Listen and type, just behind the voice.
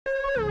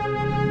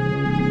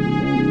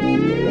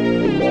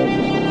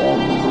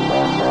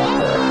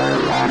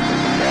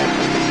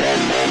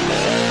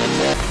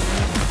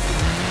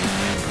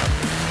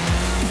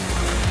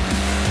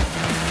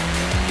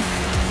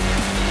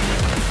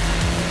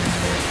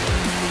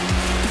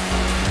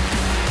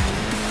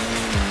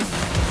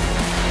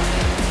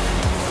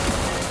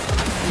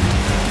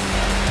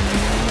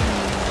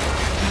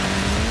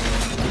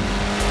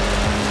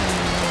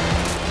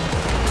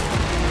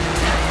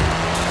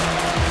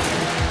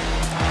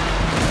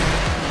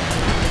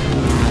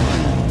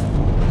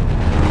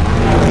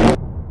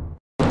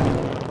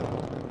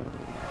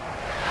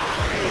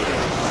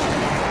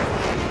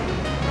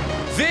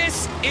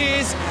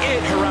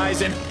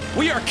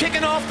We are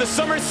kicking off the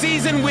summer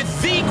season with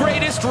the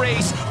greatest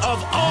race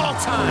of all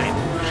time.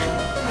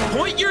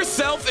 Point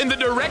yourself in the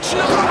direction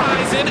of the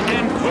horizon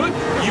and put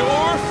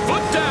your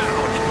foot down.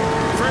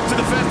 First to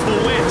the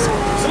festival wins,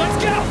 so let's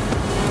go.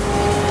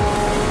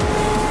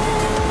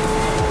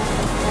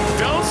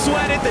 Don't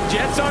sweat it, the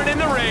Jets aren't in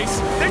the race.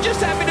 They're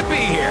just happy to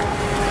be here.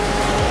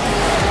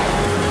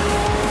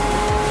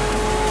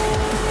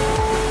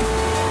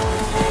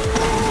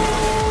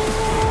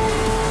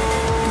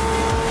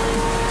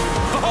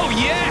 Oh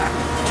yeah!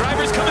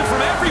 Drivers coming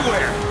from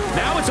everywhere.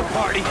 Now it's a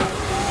party.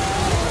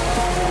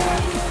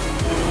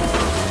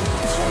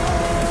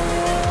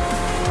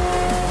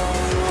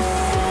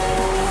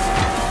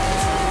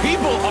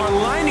 People are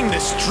lining the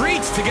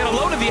streets to get a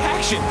load of the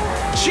action.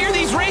 Cheer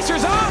these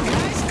racers on,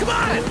 guys! Come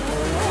on!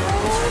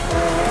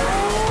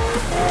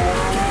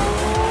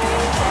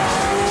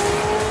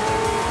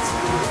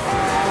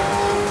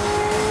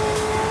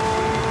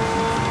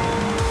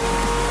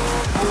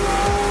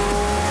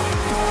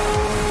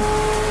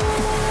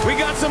 We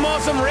got some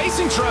awesome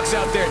racing trucks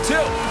out there,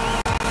 too.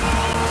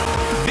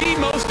 The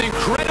most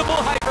incredible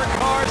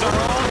hypercars are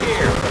all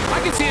here.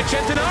 I can see a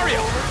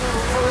Centenario,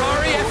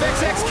 Ferrari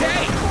FXXK,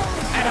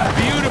 and a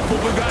beautiful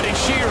Bugatti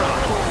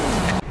Chiron.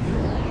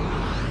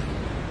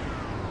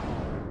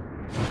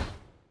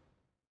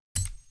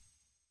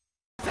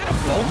 Is that a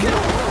Vulcan?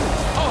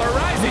 Oh,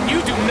 Horizon,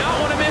 you do not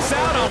want to miss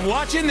out on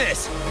watching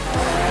this.